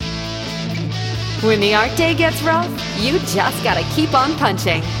When the art day gets rough, you just gotta keep on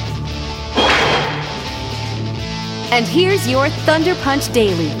punching. And here's your Thunder Punch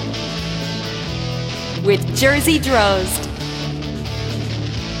Daily with Jersey Drozd.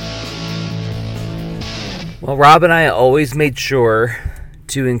 Well, Rob and I always made sure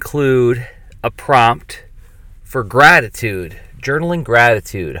to include a prompt for gratitude, journaling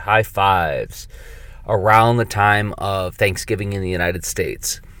gratitude, high fives, around the time of Thanksgiving in the United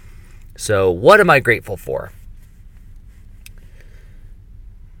States. So, what am I grateful for?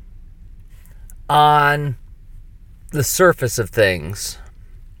 On the surface of things,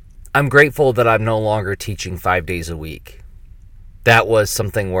 I'm grateful that I'm no longer teaching 5 days a week. That was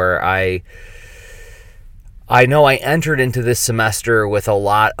something where I know I entered into this semester with a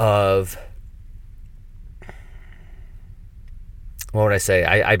lot of, what would I say?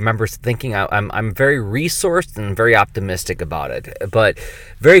 I remember thinking I'm very resourced and very optimistic about it, but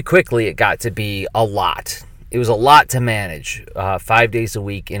very quickly it got to be a lot. It was a lot to manage. 5 days a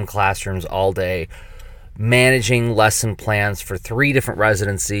week in classrooms all day, managing lesson plans for 3 different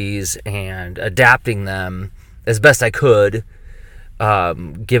residencies and adapting them as best I could,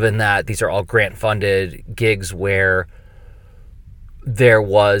 given that these are all grant-funded gigs where there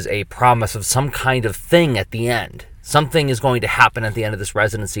was a promise of some kind of thing at the end. Something is going to happen at the end of this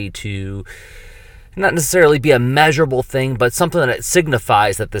residency to not necessarily be a measurable thing, but something that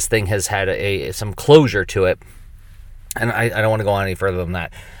signifies that this thing has had some closure to it. And I don't want to go on any further than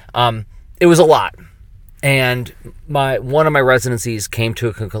that. It was a lot. And one of my residencies came to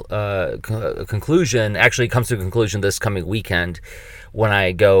a conclusion, actually comes to a conclusion this coming weekend when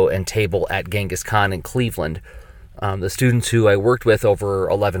I go and table at Genghis Khan in Cleveland. The students who I worked with over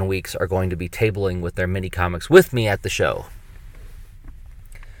 11 weeks are going to be tabling with their mini comics with me at the show.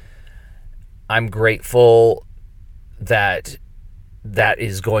 I'm grateful that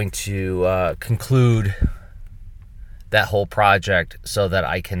is going to conclude that whole project so that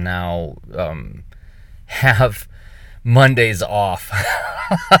I can now have Mondays off.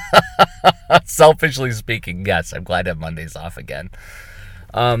 Selfishly speaking, yes, I'm glad to have Mondays off again.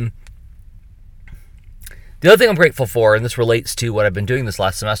 The other thing I'm grateful for, and this relates to what I've been doing this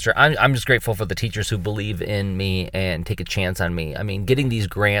last semester, I'm just grateful for the teachers who believe in me and take a chance on me. I mean, getting these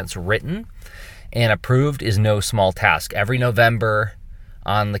grants written and approved is no small task. Every November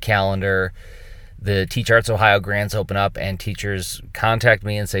on the calendar, the Teach Arts Ohio grants open up and teachers contact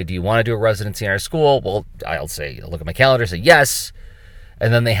me and say, do you want to do a residency in our school? Well, I'll look at my calendar, say yes.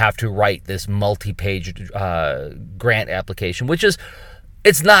 And then they have to write this multi-page grant application, which is,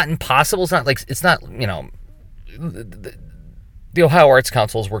 it's not impossible. It's not, the Ohio Arts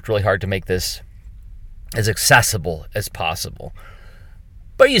Council has worked really hard to make this as accessible as possible.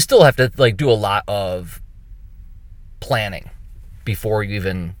 But you still have to do a lot of planning before you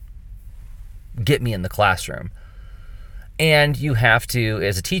even get me in the classroom. And you have to,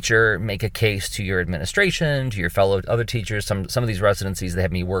 as a teacher, make a case to your administration, to your fellow other teachers. Some of these residencies, they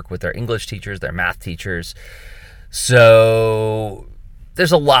have me work with their English teachers, their math teachers. So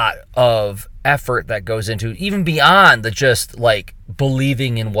there's a lot of effort that goes into, even beyond the just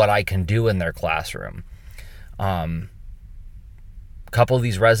believing in what I can do in their classroom. A couple of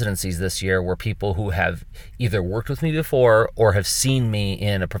these residencies this year were people who have either worked with me before or have seen me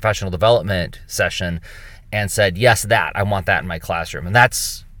in a professional development session and said, yes, I want that in my classroom. And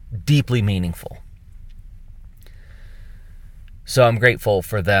that's deeply meaningful. So I'm grateful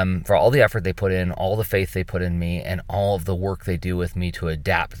for them, for all the effort they put in, all the faith they put in me, and all of the work they do with me to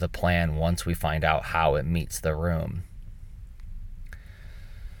adapt the plan once we find out how it meets the room.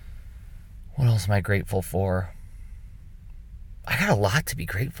 What else am I grateful for? I got a lot to be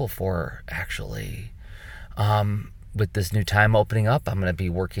grateful for, actually. With this new time opening up, I'm going to be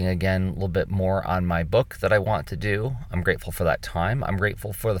working again a little bit more on my book that I want to do. I'm grateful for that time. I'm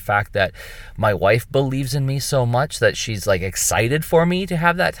grateful for the fact that my wife believes in me so much that she's excited for me to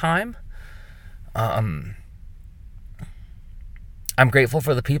have that time. I'm grateful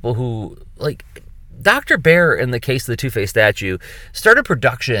for the people who, Dr. Bear, in the case of the Two-Face statue, started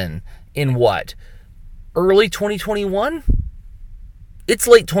production in early 2021? It's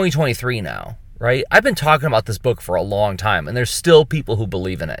late 2023 now, right? I've been talking about this book for a long time, and there's still people who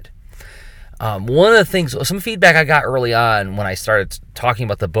believe in it. One of the things, some feedback I got early on when I started talking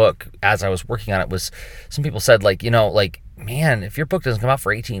about the book as I was working on it was, some people said, man, if your book doesn't come out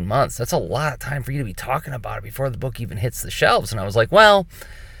for 18 months, that's a lot of time for you to be talking about it before the book even hits the shelves. And I was like, well,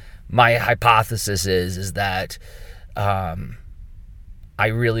 my hypothesis is that I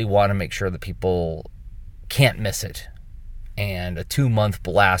really want to make sure that people can't miss it. And a 2-month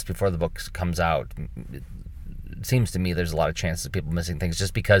blast before the book comes out it seems to me there's a lot of chances of people missing things,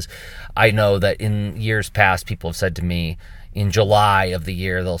 just because I know that in years past, people have said to me, in July of the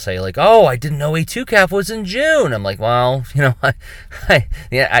year, they'll say like, "Oh, I didn't know A2CAF was in June." I'm like, well, the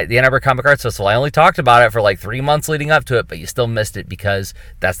Ann Arbor Comic Arts Festival, I only talked about it for like 3 months leading up to it, but you still missed it because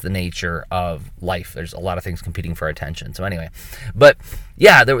that's the nature of life. There's a lot of things competing for attention. So anyway, but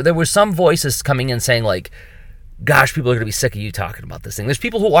yeah, there were some voices coming in saying like, gosh, people are going to be sick of you talking about this thing. There's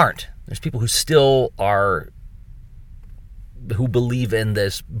people who aren't. There's people who still are, who believe in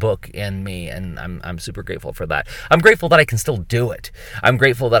this book and me, and I'm super grateful for that. I'm grateful that I can still do it. I'm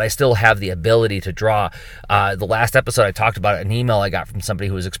grateful that I still have the ability to draw. The last episode I talked about an email I got from somebody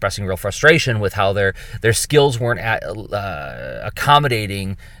who was expressing real frustration with how their skills weren't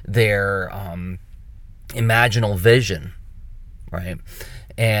accommodating their imaginal vision, right?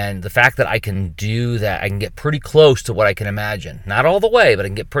 And the fact that I can do that, I can get pretty close to what I can imagine. Not all the way, but I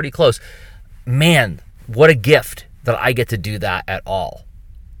can get pretty close. Man, what a gift that I get to do that at all.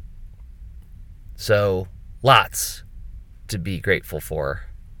 So, lots to be grateful for.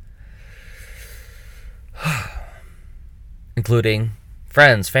 Including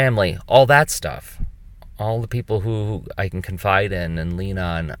friends, family, all that stuff. All the people who I can confide in and lean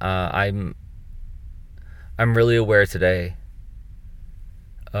on. I'm really aware today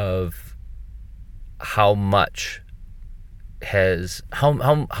of how much how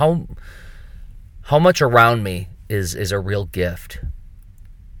much around me is a real gift.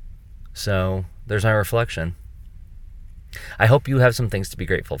 So there's my reflection. I hope you have some things to be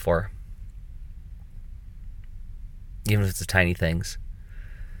grateful for, even if it's the tiny things.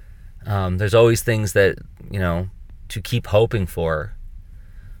 There's always things that, to keep hoping for.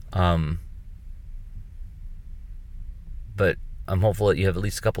 But I'm hopeful that you have at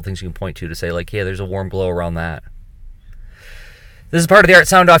least a couple things you can point to say like, yeah, there's a warm glow around that. This is part of the Art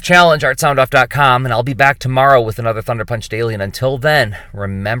Sound Off Challenge, artsoundoff.com, and I'll be back tomorrow with another Thunder Punch Daily. And until then,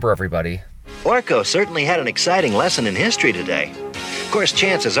 remember, everybody, Orko certainly had an exciting lesson in history today. Of course,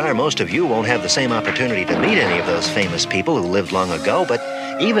 chances are most of you won't have the same opportunity to meet any of those famous people who lived long ago, but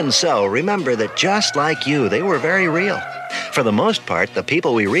even so, remember that just like you, they were very real. For the most part, the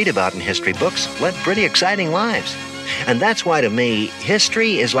people we read about in history books led pretty exciting lives. And that's why, to me,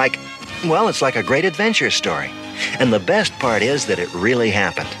 history is like, well, it's like a great adventure story. And the best part is that it really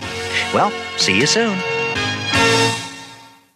happened. Well, see you soon.